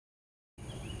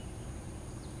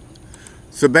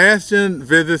Sebastian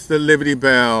visits the Liberty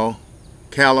Bell,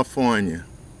 California.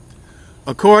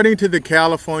 According to the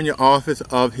California Office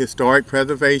of Historic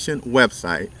Preservation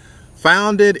website,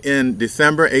 founded in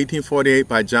December 1848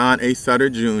 by John A. Sutter,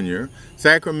 Jr.,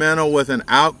 Sacramento was an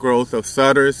outgrowth of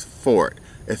Sutter's Fort,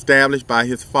 established by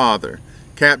his father,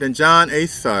 Captain John A.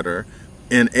 Sutter,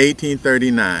 in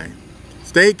 1839.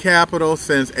 State capital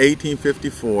since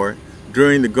 1854,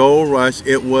 during the gold rush,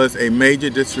 it was a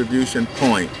major distribution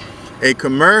point, a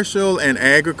commercial and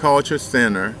agriculture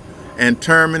center, and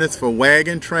terminus for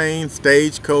wagon train,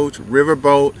 stagecoach,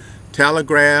 riverboat,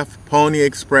 telegraph, pony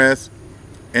express,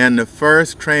 and the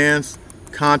first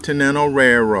transcontinental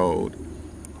railroad.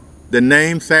 The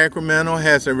name Sacramento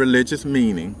has a religious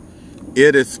meaning.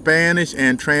 It is Spanish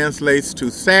and translates to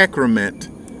sacrament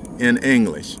in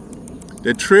English.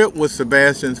 The trip was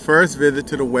Sebastian's first visit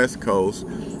to the West Coast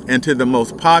and to the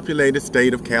most populated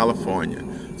state of California.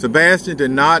 Sebastian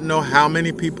did not know how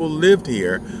many people lived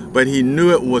here, but he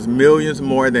knew it was millions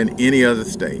more than any other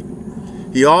state.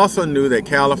 He also knew that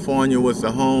California was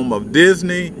the home of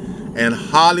Disney and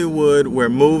Hollywood, where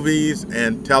movies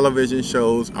and television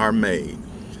shows are made.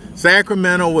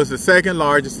 Sacramento was the second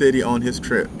largest city on his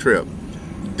trip.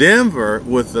 Denver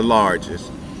was the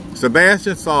largest.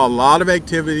 Sebastian saw a lot of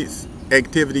activity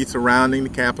surrounding the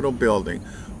Capitol building,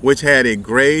 which had a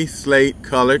gray slate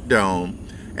colored dome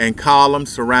and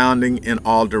columns surrounding in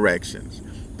all directions.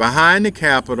 Behind the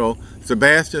Capitol,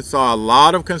 Sebastian saw a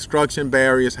lot of construction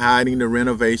barriers hiding the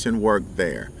renovation work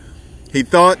there. He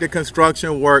thought the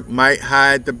construction work might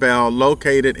hide the bell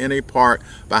located in a park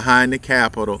behind the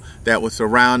Capitol that was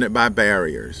surrounded by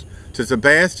barriers. To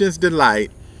Sebastian's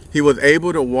delight, he was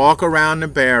able to walk around the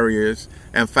barriers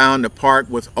and found the park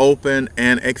was open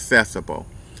and accessible.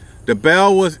 The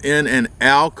bell was in an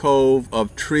alcove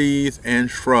of trees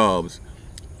and shrubs,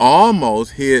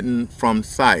 almost hidden from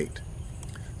sight.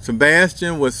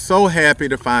 Sebastian was so happy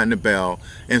to find the bell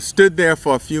and stood there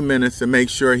for a few minutes to make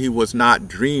sure he was not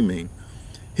dreaming.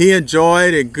 He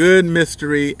enjoyed a good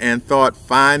mystery and thought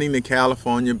finding the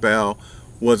California bell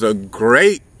was a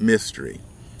great mystery.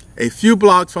 A few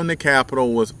blocks from the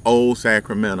Capitol was Old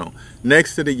Sacramento,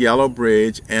 next to the Yellow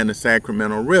Bridge and the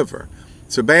Sacramento River.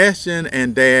 Sebastian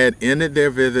and Dad ended their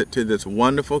visit to this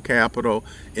wonderful Capitol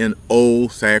in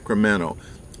Old Sacramento,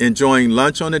 enjoying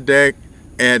lunch on the deck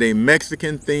at a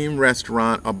Mexican-themed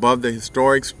restaurant above the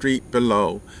historic street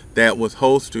below that was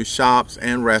host to shops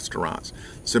and restaurants.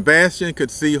 Sebastian could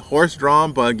see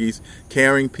horse-drawn buggies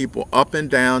carrying people up and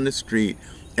down the street,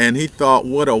 and he thought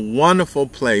what a wonderful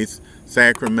place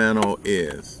Sacramento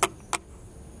is.